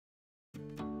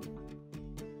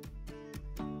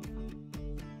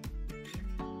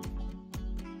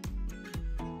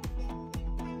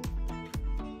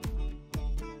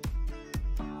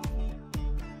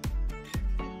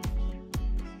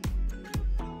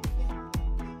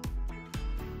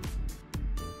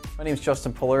My name is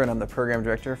Justin Puller and I'm the Program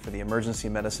Director for the Emergency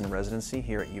Medicine Residency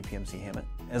here at UPMC Hamot.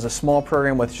 As a small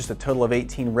program with just a total of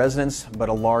 18 residents, but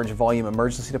a large volume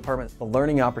emergency department, the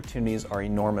learning opportunities are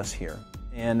enormous here.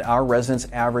 And our residents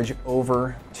average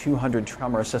over 200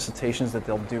 trauma resuscitations that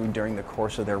they'll do during the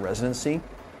course of their residency.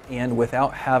 And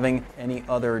without having any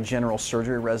other general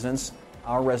surgery residents,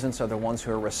 our residents are the ones who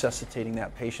are resuscitating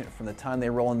that patient from the time they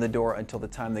roll in the door until the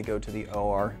time they go to the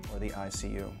OR or the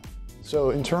ICU.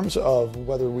 So in terms of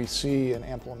whether we see an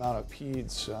ample amount of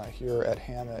peds here at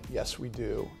Hamot, yes we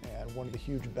do. And one of the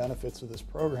huge benefits of this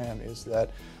program is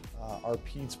that our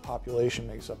peds population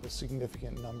makes up a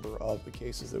significant number of the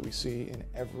cases that we see in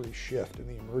every shift in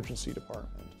the emergency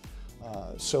department.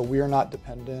 So we are not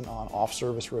dependent on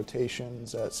off-service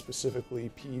rotations at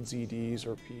specifically peds EDs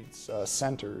or peds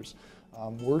centers.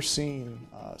 We're seeing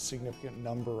a significant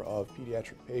number of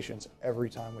pediatric patients every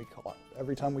time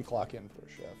we clock in for a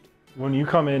shift. When you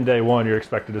come in day one, you're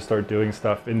expected to start doing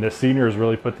stuff, and the seniors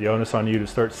really put the onus on you to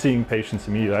start seeing patients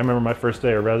immediately. I remember my first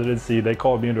day of residency, they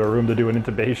called me into a room to do an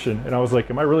intubation, and I was like,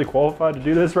 am I really qualified to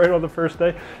do this right on the first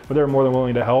day? But they were more than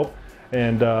willing to help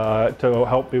and to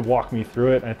help me walk me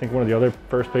through it. And I think one of the other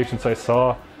first patients I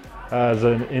saw as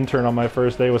an intern on my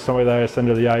first day was somebody that I sent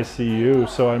to the ICU.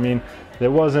 So I mean,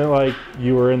 it wasn't like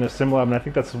you were in the sim lab, and I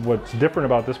think that's what's different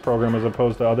about this program as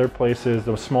opposed to other places.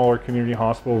 The smaller community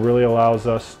hospital really allows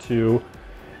us to,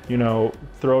 you know,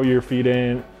 throw your feet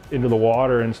into the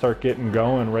water and start getting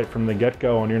going right from the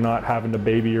get-go, and you're not having to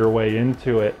baby your way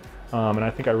into it. And I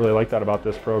think I really like that about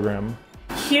this program.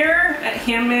 Here at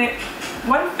Hamot,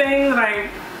 one thing that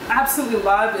I absolutely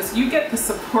love is you get the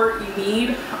support you need.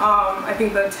 I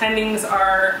think the attendings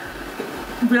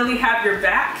really have your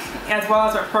back, as well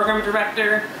as our program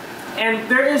director, and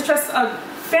there is just a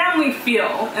family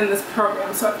feel in this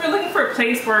program. So if you're looking for a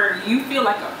place where you feel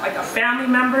like a family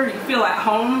member, you feel at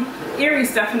home, Erie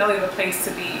is definitely the place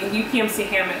to be, and UPMC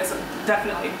Hamot is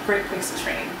definitely a great place to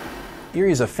train.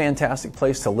 Erie is a fantastic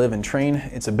place to live and train.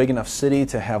 It's a big enough city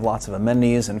to have lots of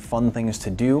amenities and fun things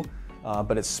to do.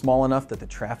 But it's small enough that the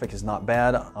traffic is not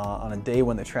bad. On a day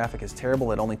when the traffic is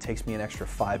terrible, it only takes me an extra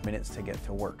 5 minutes to get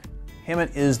to work.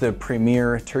 Hamot is the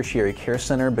premier tertiary care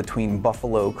center between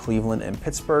Buffalo, Cleveland, and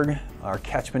Pittsburgh. Our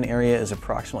catchment area is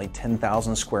approximately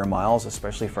 10,000 square miles,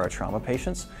 especially for our trauma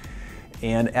patients.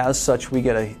 And as such, we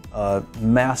get a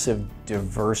massive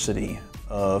diversity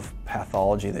of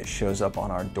pathology that shows up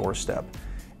on our doorstep.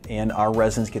 And our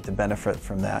residents get to benefit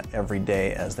from that every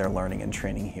day as they're learning and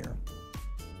training here.